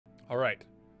All right.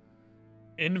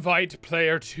 Invite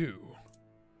player 2.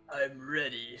 I'm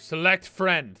ready. Select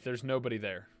friend. There's nobody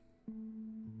there.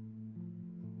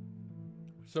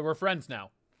 So we're friends now.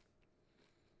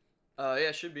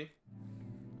 Yeah, should be.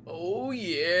 Oh,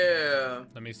 yeah.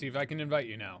 Let me see if I can invite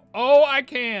you now. Oh, I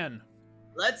can.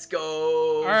 Let's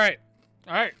go. All right.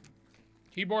 All right.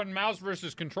 Keyboard and mouse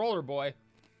versus controller, boy.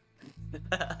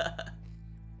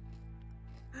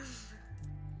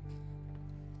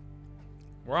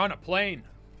 We're on a plane.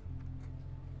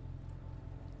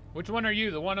 Which one are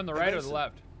you? The one on the right or the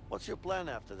left? What's your plan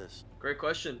after this? Great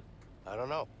question. I don't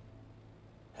know.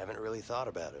 Haven't really thought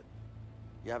about it.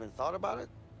 You haven't thought about it?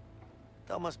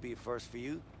 That must be a first for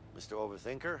you, Mr.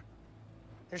 Overthinker.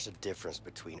 There's a difference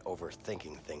between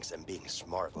overthinking things and being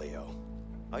smart, Leo.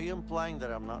 Are you implying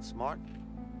that I'm not smart?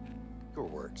 Your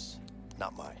words,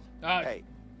 not mine. Hey,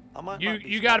 I might not be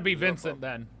you smart got to be in your Vincent book,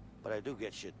 then. but I do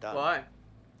get shit done. Why?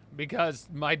 Because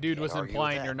my dude was Can't argue with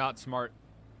implying that. you're not smart.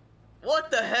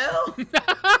 What the hell?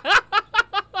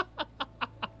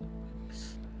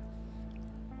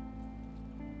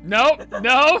 Nope,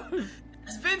 no.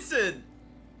 It's Vincent.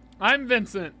 I'm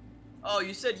Vincent. Oh,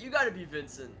 you said you gotta be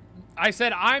Vincent. I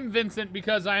said I'm Vincent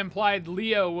because I implied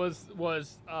Leo was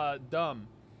dumb.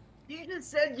 You just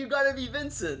said you gotta be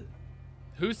Vincent.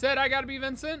 Who said I gotta be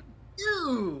Vincent?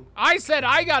 You. I said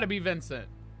I gotta be Vincent.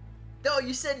 No,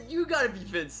 you said you gotta be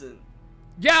Vincent.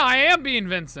 Yeah, I am being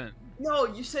Vincent. No,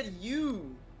 you said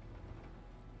you.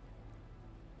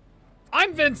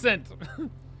 I'm Vincent.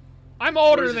 I'm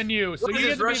older What is than this- you, so what you is get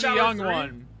this, to be Rush the Hour young 3?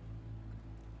 one.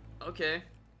 Okay.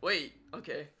 Wait.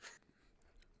 Okay.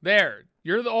 There.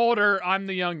 You're the older, I'm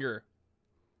the younger.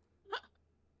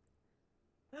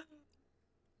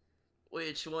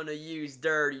 Which one of you's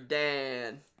Dirty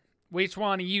Dan? Which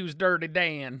one of you's Dirty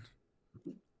Dan?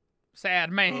 Sad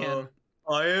man.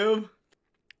 I am.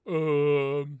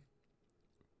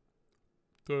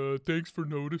 Thanks for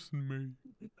noticing me.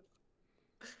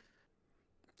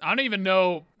 I don't even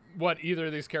know what either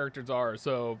of these characters are,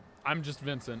 so I'm just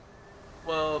Vincent.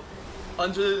 Well,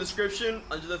 under the description,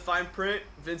 under the fine print,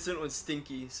 Vincent was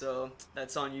stinky, so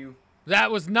that's on you.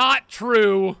 That was not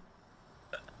true.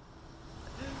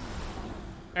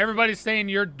 Everybody's saying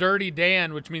you're Dirty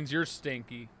Dan, which means you're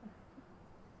stinky.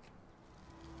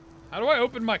 How do I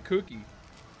open my cookie?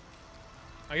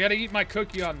 I gotta eat my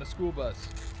cookie on the school bus.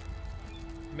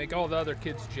 Make all the other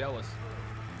kids jealous.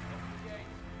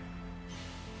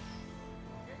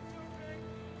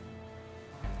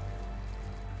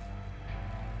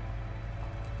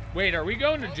 Wait, are we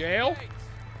going to jail?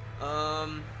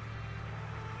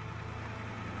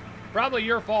 Probably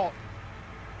your fault.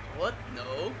 What?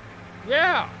 No.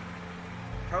 Yeah.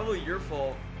 Probably your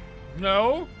fault.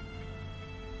 No.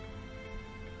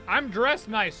 I'm dressed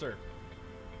nicer.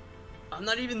 I'm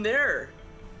not even there.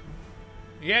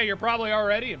 Yeah, you're probably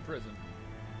already in prison.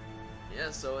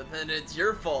 Yeah, so then it's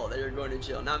your fault that you're going to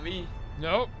jail, not me.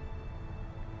 Nope.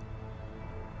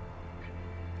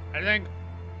 I think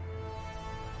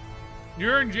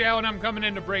you're in jail and I'm coming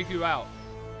in to break you out.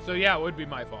 So yeah, it would be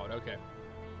my fault. Okay.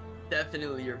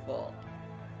 Definitely your fault.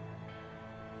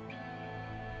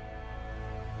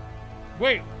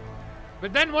 Wait.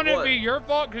 But then wouldn't What? it be your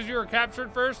fault because you were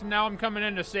captured first and now I'm coming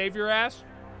in to save your ass?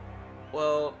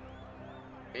 Well,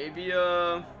 maybe,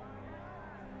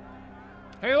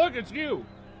 Hey, look, it's you.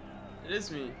 it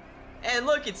is me. And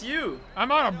look, it's you.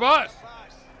 I'm on a bus.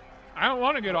 I don't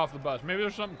want to get off the bus. Maybe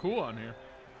there's something cool on here.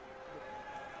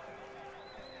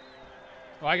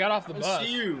 Well, I got off the I bus.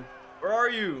 see you. Where are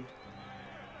you?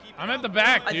 I'm at the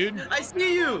back, dude. I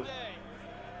see you.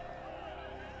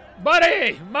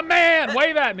 Buddy, my man,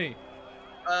 wave at me.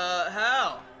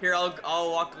 How? Here,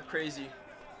 I'll walk crazy.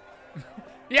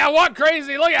 Yeah, walk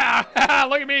crazy. Look at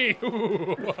look at me.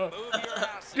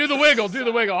 Do the wiggle, do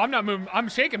the wiggle. I'm not moving. I'm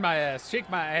shaking my ass. Shake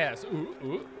my ass. Ooh,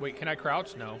 ooh. Wait, can I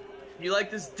crouch? No. You like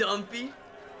this dumpy?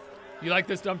 You like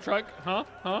this dump truck? Huh?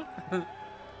 Huh? All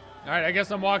right, I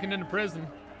guess I'm walking into prison.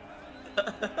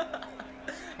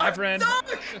 Hi, friend.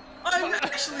 Stuck! I'm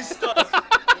actually stuck.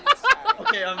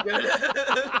 Okay, I'm good.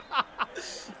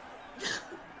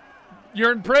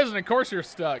 You're in prison. Of course you're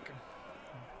stuck.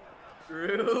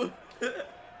 True.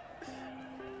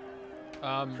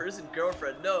 Prison Prison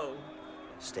girlfriend, no.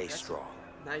 Stay strong.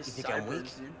 Nice You think I'm weak?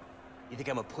 sideburns, dude. You think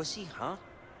I'm a pussy, huh?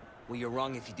 Well, you're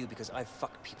wrong if you do, because I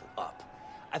fuck people up.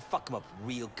 I fuck them up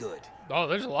real good. Oh,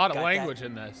 there's a lot of Got language that?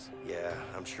 in this. Yeah,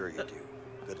 I'm sure you do.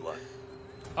 Good luck.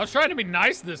 I was trying to be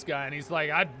nice to this guy, and he's like,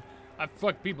 I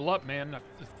fuck people up, man. I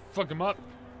fuck them up.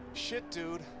 Shit,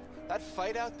 dude. That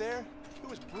fight out there, it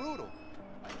was brutal.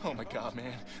 Oh my God,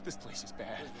 man, this place is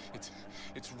bad.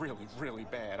 It's really, really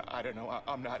bad. I don't know.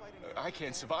 I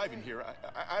can't survive in here.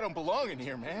 I don't belong in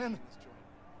here, man.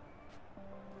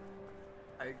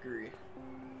 I agree.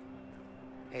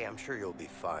 Hey, I'm sure you'll be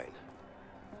fine.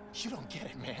 You don't get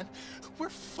it, man. We're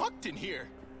fucked in here.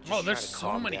 Oh, Just there's try to so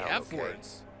calm many down, F okay?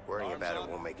 words. Worrying Arms about up.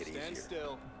 it won't make it Stand easier.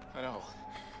 still. I know.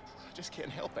 I just can't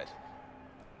help it.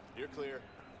 You're clear.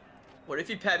 What if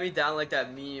you pat me down like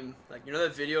that meme? Like, you know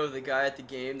that video of the guy at the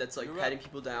game that's like You're patting up.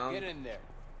 people down? Get in there.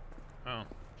 Oh.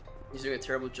 He's doing a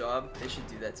terrible job. They should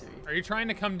do that to me. Are you trying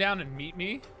to come down and meet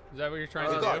me? Is that what you're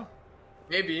trying to do?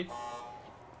 Maybe.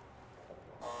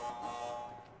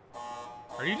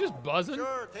 Are you just buzzing?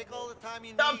 Sure, take all the time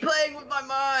you Stop need. playing with my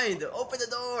mind! Open the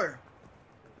door!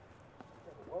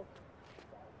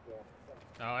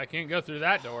 Oh, I can't go through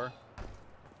that door.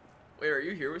 Wait, are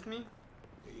you here with me?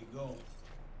 There you go.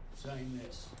 Sign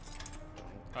this.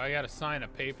 Oh, I gotta sign a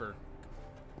paper.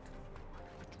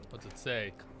 What's it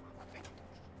say?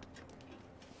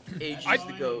 Eiji's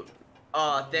the goat.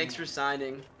 Thanks for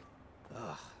signing.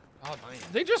 Oh,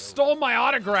 they just stole my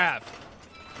autograph.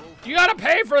 You gotta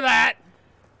pay for that.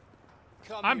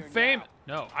 Come I'm here famous.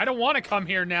 No, I don't want to come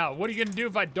here now. What are you gonna do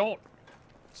if I don't,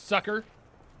 sucker?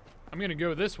 I'm gonna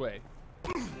go this way.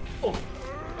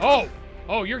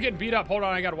 Oh, you're getting beat up. Hold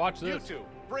on, I gotta watch You this. two,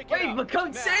 break it Wait, up. but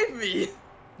come Now. save me!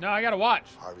 No, I gotta watch.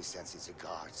 Harvey sends his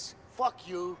regards. Fuck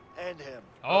you and him.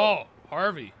 Oh,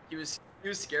 Harvey. He was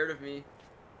scared of me.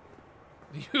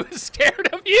 He was scared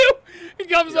of you? He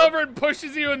comes Yep. over and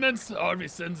pushes you and then Harvey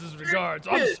sends his regards.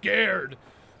 I'm scared.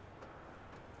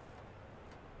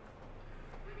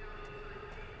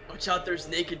 Watch out, there's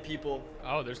naked people.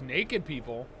 Oh, there's naked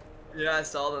people. Yeah, I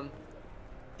saw them.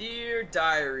 Dear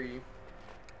diary.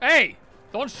 Hey,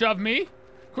 don't shove me.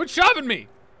 Quit shoving me.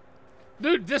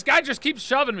 Dude, this guy just keeps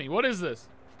shoving me. What is this?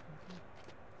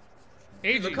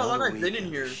 Look Eiji. how long I've Weed been in in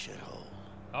here. this shithole.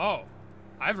 Oh,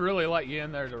 I've really let you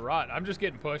in there to rot. I'm just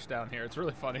getting pushed down here. It's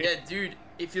really funny. Yeah, dude,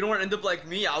 if you don't want to end up like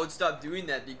me, I would stop doing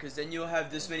that because then you'll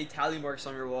have this many tally marks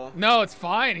on your wall. No, it's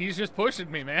fine. He's just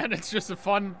pushing me, man. It's just a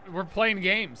fun. We're playing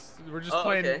games. We're just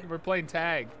playing. Okay. We're playing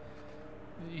tag.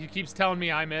 He keeps telling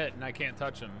me I'm it, and I can't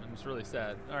touch him, and it's really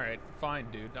sad. All right, fine,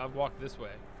 dude. I'll walk this way.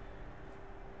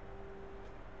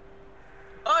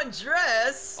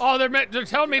 Undress? Oh, they're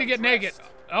telling me to get naked.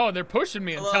 Oh, they're pushing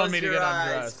me and Close telling me to your get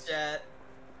eyes, undressed. chat.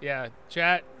 Yeah,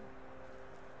 chat.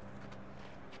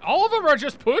 All of them are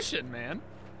just pushing, man.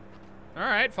 All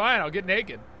right, fine. I'll get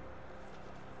naked.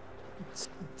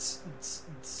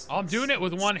 Oh, I'm doing it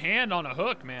with one hand on a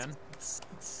hook, man.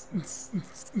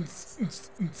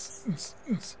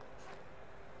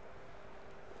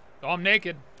 Oh, I'm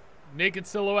naked. Naked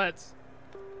silhouettes.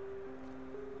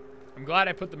 I'm glad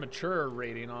I put the mature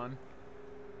rating on.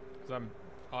 Cause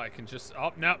I can just,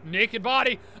 oh, no, naked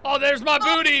body. Oh, there's my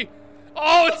booty.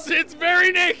 Oh, it's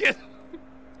very naked.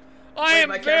 I am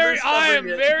my camera's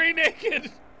covering it. very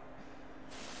naked.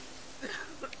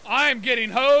 I am getting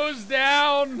hosed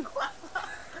down.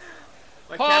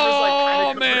 My camera's Oh, like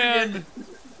kinda man.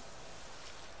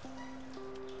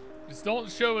 Just don't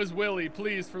show his willy,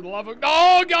 please, for the love of...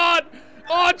 Oh, God.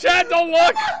 Oh, Chad, don't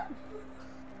look.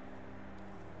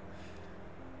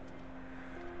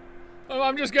 Oh,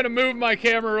 I'm just going to move my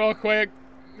camera real quick.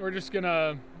 We're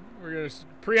gonna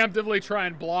preemptively try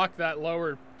and block that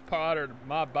lower part of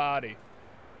my body.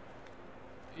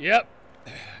 Yep.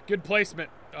 Good placement.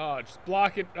 Oh, just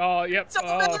block it. Oh, yep. So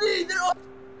many! They're all...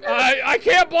 I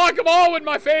can't block them all with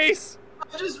my face.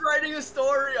 I'm just writing a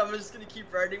story. I'm just gonna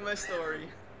keep writing my story.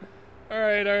 All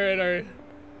right.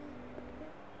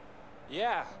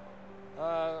 Yeah.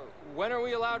 When are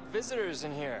we allowed visitors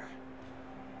in here?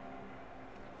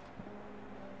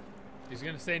 He's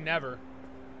gonna say never.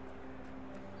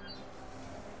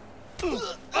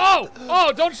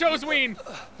 Oh! Don't show his ween,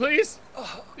 please.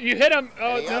 You hit him.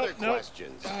 Oh, Any other no.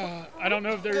 questions? I don't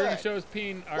know if they're gonna Good. show his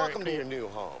peen. All right, Welcome to cool. your new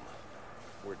home.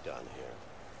 We're done here.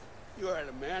 You heard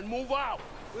it, man. Move out.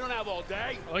 We don't have all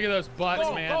day. Look at those butts,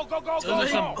 Go, man. go, Those go, are go.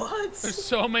 some- What? There's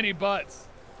so many butts.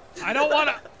 I don't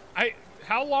wanna.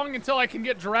 How long until I can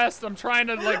get dressed? I'm trying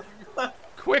to like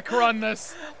quick run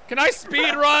this. Can I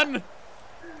speed run?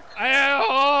 I'm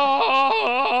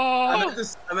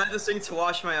at this thing to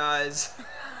wash my eyes.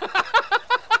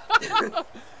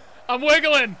 I'm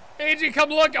wiggling. Eiji, come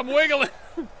look. I'm wiggling.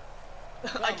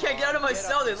 I can't get out of my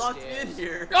cell. They locked me in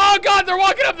here. Oh God, they're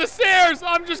walking up the stairs.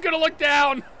 I'm just gonna look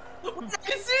down. I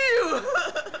can see you.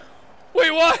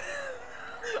 Wait, what?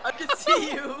 I can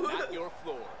see you. Not your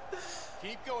floor.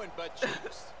 Keep going, butt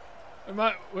cheeks. Am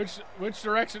I? Which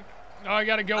direction? Oh, I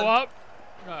gotta go up.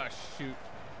 Oh shoot.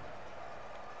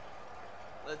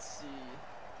 Let's see.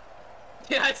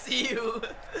 Yeah, I see you.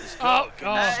 Oh,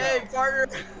 Hey,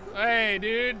 partner. Hey,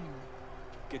 dude.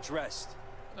 Get dressed.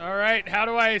 All right, how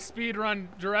do I speed run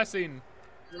dressing?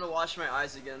 I'm gonna wash my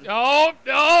eyes again. Oh,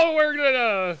 no, we're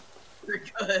We're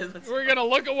good. gonna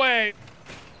look away.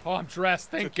 Oh, I'm dressed.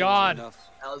 Thank God. That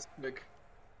was quick.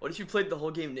 What if you played the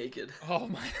whole game naked? Oh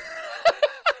my.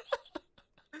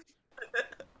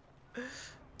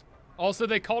 Also,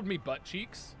 they called me butt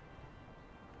cheeks.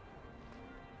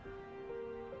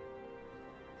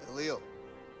 Hey, Leo.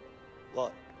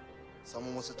 What?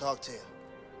 Someone wants to talk to you.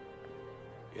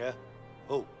 Yeah?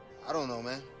 Who? I don't know,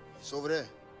 man. It's over there.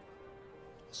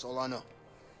 That's all I know.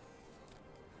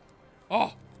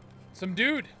 Oh, some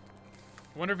dude.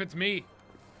 Wonder if it's me.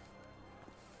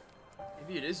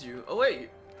 Maybe it is you. Oh, wait.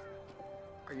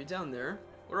 Are you down there?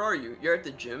 Where are you? You're at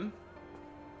the gym?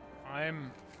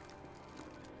 I'm...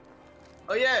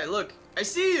 Oh, yeah, look. I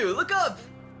see you. Look up.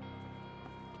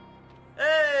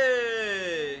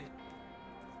 Hey.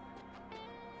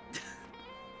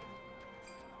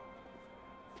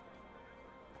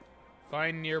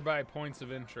 Find nearby points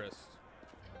of interest.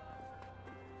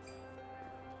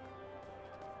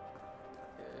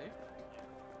 Okay.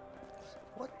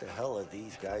 What the hell are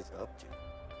these guys up to?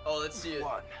 Oh, let's see it.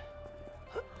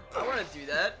 I want to do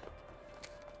that.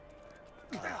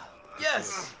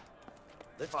 Yes.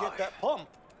 Let's get that pump.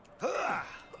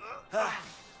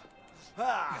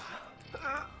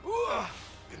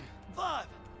 Five.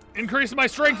 Increase my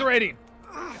strength rating.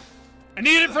 I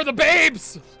need it for the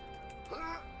babes.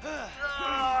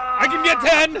 I can get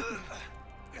 10.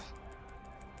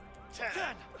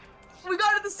 10. We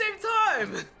got it at the same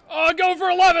time. Oh, go for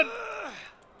 11.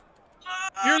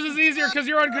 Yours is easier because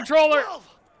you're on controller.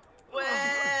 Wah.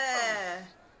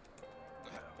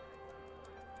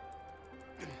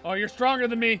 Oh, you're stronger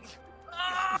than me.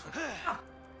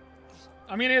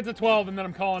 I'm gonna get to 12 and then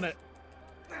I'm calling it.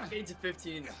 8 to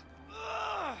 15.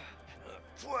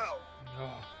 12.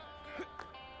 Oh.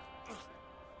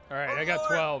 All right, I got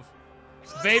 12.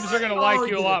 Babes are gonna like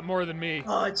you a lot more than me.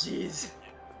 Oh, jeez.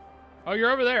 Oh,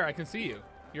 you're over there. I can see you.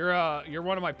 You're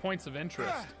one of my points of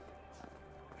interest.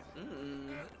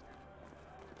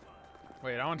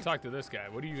 Wait, I want to talk to this guy.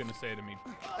 What are you gonna say to me?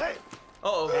 Hey.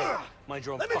 Uh-oh. Mind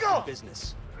your own Let me fucking go.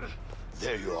 business.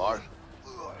 There you are.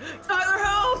 Tyler,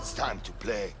 help! It's time to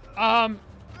play. Tyler,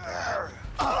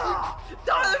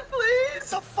 please!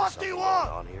 The fuck do you want?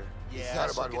 On here. It's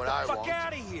not about what I want. Fuck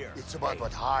out of here. It's about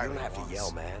what Harry You don't have to wants.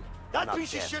 yell, man. That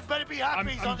piece of shit better be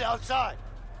happy he's on the outside.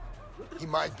 He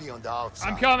might be on the outside.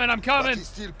 I'm coming. I'm But coming. he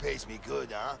still pays me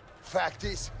good, huh? Fact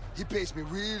is, he pays me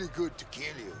really good to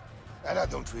kill you. And I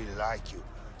don't really like you.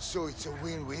 So it's a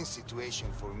win-win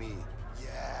situation for me.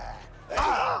 Yeah.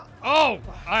 Oh,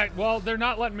 well, they're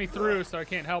not letting me through, so I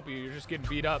can't help you. You're just getting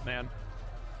beat up, man.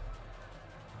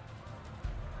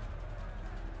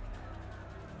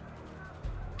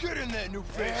 Get in there, new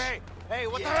fish. Hey,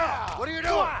 what the hell? What are you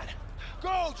doing?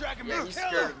 Go, Dragon Yeah, Man. he's Kill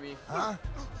scared him. of me. Huh?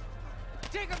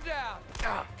 Take him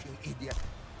down. You idiot.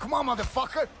 Come on,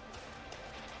 motherfucker.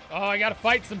 Oh, I gotta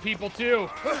fight some people too.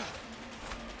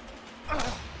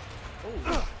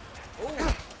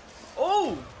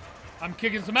 Oh! I'm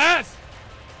kicking some ass.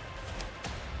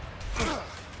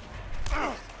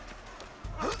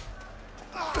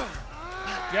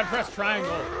 You gotta press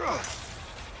triangle.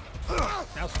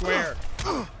 Now square.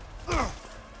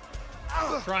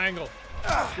 Triangle.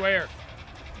 Square.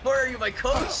 What are you, my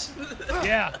coach?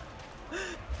 Yeah.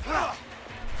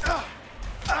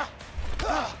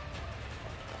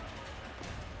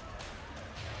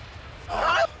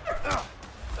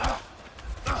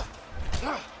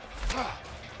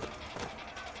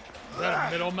 Is that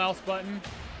a middle mouse button?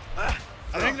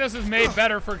 I think this is made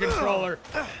better for controller.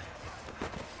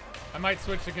 I might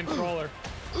switch to controller.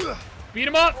 Beat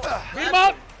him up! Beat him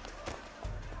up!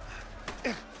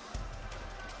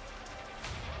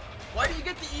 Why do you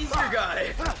get the easier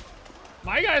guy?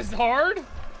 My guy's hard.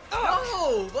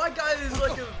 No! My guy is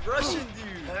like a Russian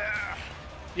dude.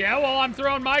 Yeah, well, I'm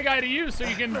throwing my guy to you so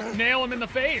you can nail him in the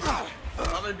face. I'm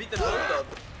gonna beat them both up.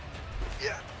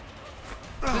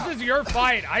 This is your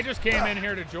fight. I just came in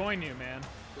here to join you, man.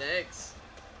 Thanks.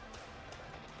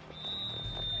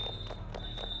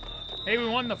 Hey, we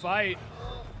won the fight.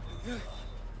 We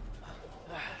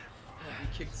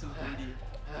kicked some booty.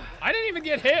 I didn't even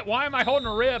get hit. Why am I holding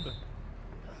a rib?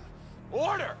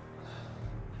 Order!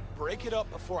 Break it up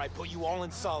before I put you all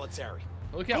in solitary.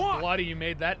 Look how bloody you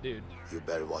made that dude. You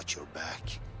better watch your back.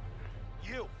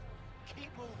 You, keep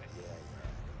moving. Yeah.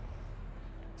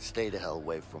 Stay the hell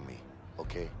away from me,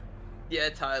 okay? Yeah,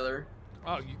 Tyler.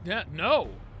 Oh, no.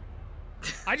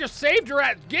 I just saved your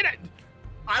ass. Get it.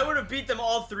 I would have beat them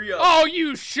all three up. Oh,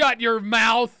 you shut your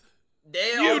mouth.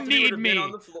 You need me.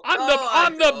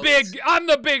 I'm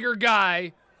the bigger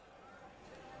guy.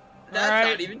 That's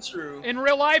not even true. In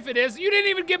real life, it is. You didn't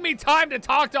even give me time to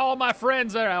talk to all my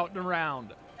friends that are out and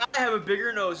around. I have a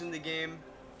bigger nose in the game.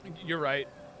 You're right.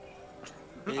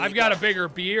 I've got a bigger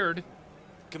beard.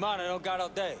 Come on, I don't got all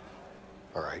day.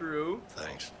 All right. True.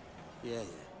 Thanks. Yeah.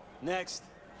 Next.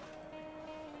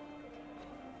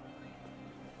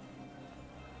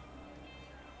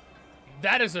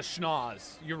 That is a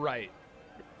schnoz. You're right.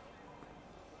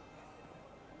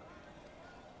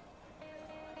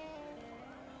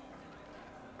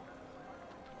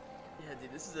 Yeah,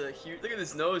 dude, this is a huge. Look at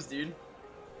this nose, dude.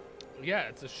 Yeah,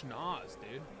 it's a schnoz,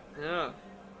 dude. Yeah.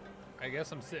 I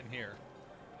guess I'm sitting here.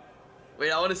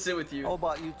 Wait, I want to sit with you. How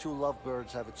about you two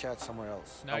lovebirds have a chat somewhere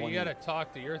else? No, you gotta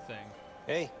talk to your thing.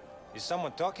 Hey, is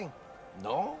someone talking?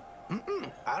 No?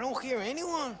 I don't hear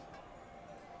anyone.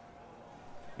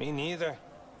 Me neither.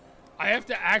 I have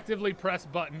to actively press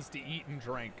buttons to eat and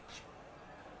drink.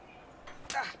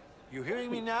 You hearing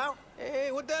me now?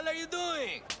 Hey, what the hell are you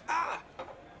doing? Ah!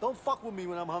 Don't fuck with me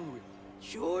when I'm hungry.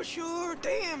 Sure.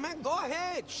 Damn, man, go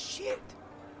ahead. Shit.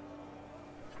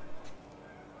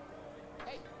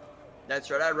 That's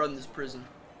right, I run this prison.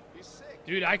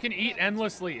 Dude, I can eat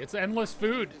endlessly. It's endless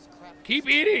food. Keep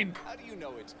eating. How do you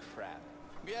know it's crap?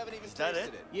 We haven't even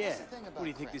tasted it. Yeah. What do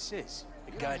you think this is?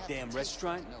 A goddamn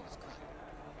restaurant?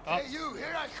 Hey, you,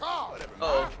 here I come.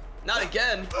 Oh, not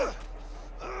again.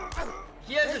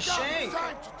 He has a It's shank.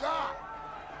 time to die.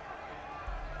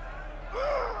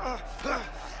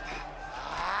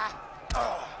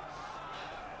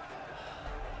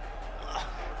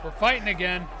 We're fighting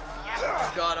again.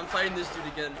 Oh God, I'm fighting this dude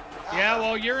again. Yeah,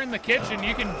 well, you're in the kitchen.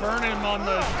 You can burn him on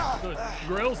the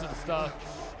grills and stuff.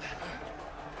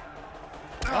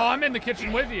 Oh, I'm in the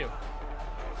kitchen with you.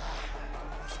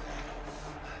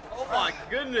 Oh my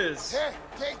goodness. Here,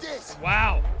 take this.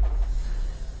 Wow.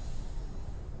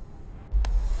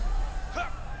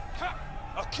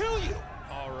 I'll kill you.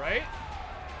 All right.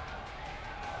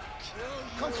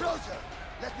 Come closer.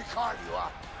 Let me carve you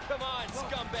up. Come on,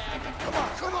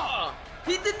 scumbag. Come on.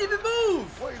 He didn't even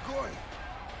move. Where you going?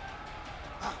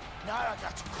 Now I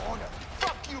got you cornered.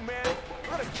 Fuck you, man. I'm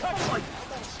gonna cut you.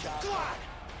 Come on.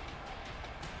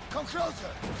 Come closer.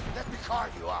 Let me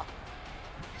carve you up.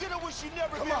 You know wish you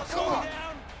never Come been on, so come on.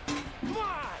 down. Come on.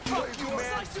 Where Fuck you you, going?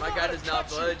 man. My guy does not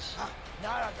budge.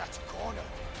 Now I got you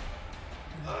cornered.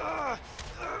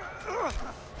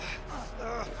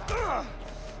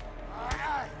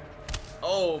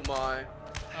 Oh my.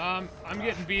 I'm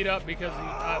getting beat up because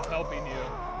I'm helping you.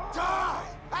 Die!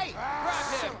 Hey,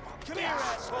 grab him. Come here,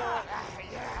 asshole.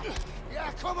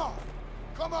 Yeah, come on.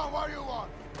 Come on, what do you want?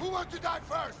 Who wants to die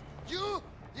first? You?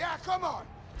 Yeah, come on.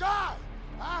 Die!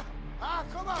 Huh?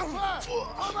 Come on, first.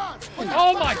 Come on.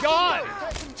 Oh my God!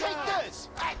 Take this.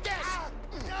 Like this.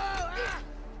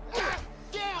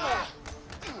 Damn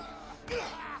it.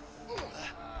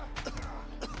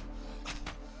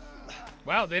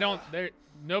 Wow,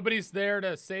 nobody's there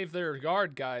to save their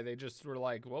guard guy. They just were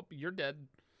like, well, you're dead.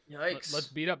 Yikes. Let's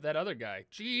beat up that other guy.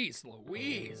 Jeez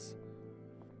Louise.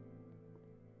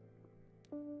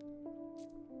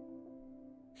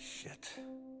 Shit.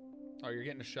 Oh, you're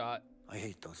getting a shot. I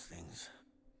hate those things.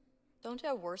 Don't you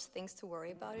have worse things to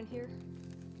worry about in here?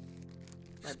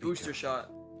 That booster shot.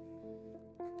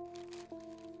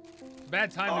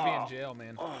 Bad time to be in jail,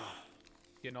 man.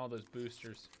 Getting all those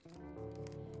boosters.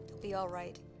 You'll be all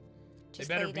right. They Just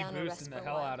better lay be down and boosting rest the for a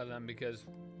hell while. out of them because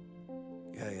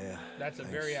Yeah. that's a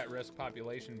Thanks. very at-risk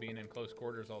population being in close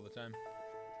quarters all the time.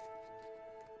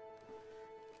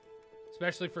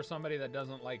 Especially for somebody that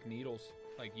doesn't like needles,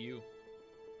 like you.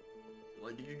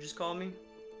 What did you just call me?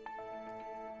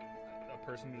 A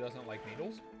person who doesn't like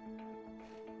needles?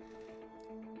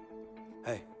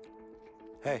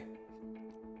 Hey.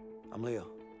 I'm Leo.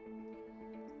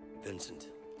 Vincent.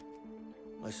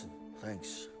 Listen,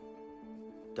 thanks.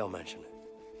 Don't mention it.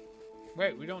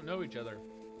 Wait, we don't know each other.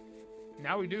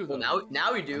 Now we do, though. Well,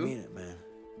 now we I do. mean it, man.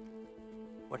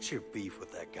 What's your beef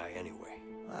with that guy anyway?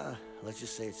 Let's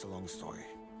just say it's a long story.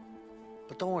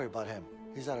 But don't worry about him.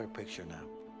 He's out of the picture now.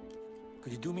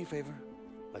 Could you do me a favor?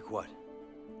 Like what?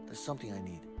 There's something I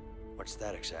need. What's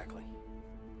that exactly?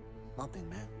 Nothing,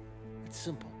 man. It's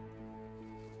simple.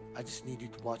 I just need you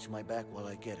to watch my back while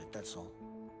I get it, that's all.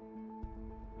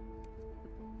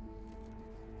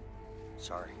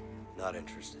 Sorry, not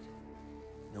interested.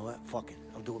 You know what? Fuck it.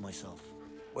 I'll do it myself.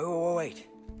 Wait.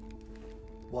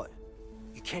 What?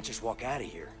 You can't just walk out of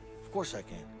here. Of course I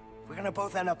can. We're gonna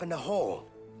both end up in the hole.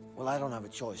 Well, I don't have a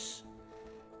choice.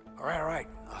 All right.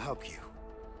 I'll help you.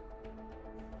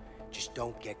 Just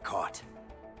don't get caught.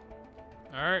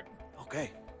 All right.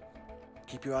 Okay.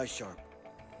 Keep your eyes sharp.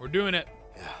 We're doing it.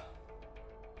 Yeah.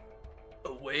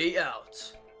 A way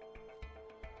out.